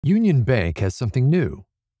Union Bank has something new: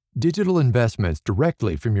 digital investments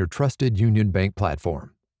directly from your trusted Union Bank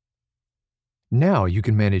platform. Now you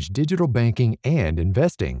can manage digital banking and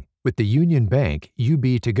investing with the Union Bank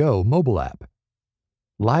UB2Go mobile app.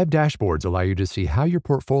 Live dashboards allow you to see how your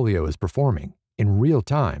portfolio is performing in real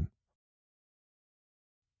time.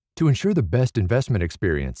 To ensure the best investment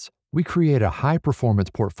experience, we create a high-performance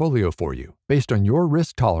portfolio for you based on your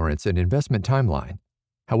risk tolerance and investment timeline.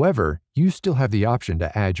 However, you still have the option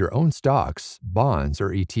to add your own stocks, bonds,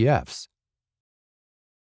 or ETFs.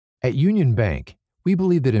 At Union Bank, we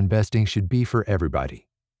believe that investing should be for everybody.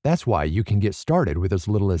 That's why you can get started with as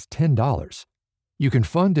little as $10. You can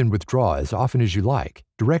fund and withdraw as often as you like,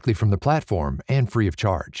 directly from the platform and free of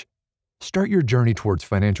charge. Start your journey towards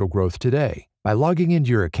financial growth today by logging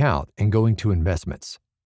into your account and going to Investments.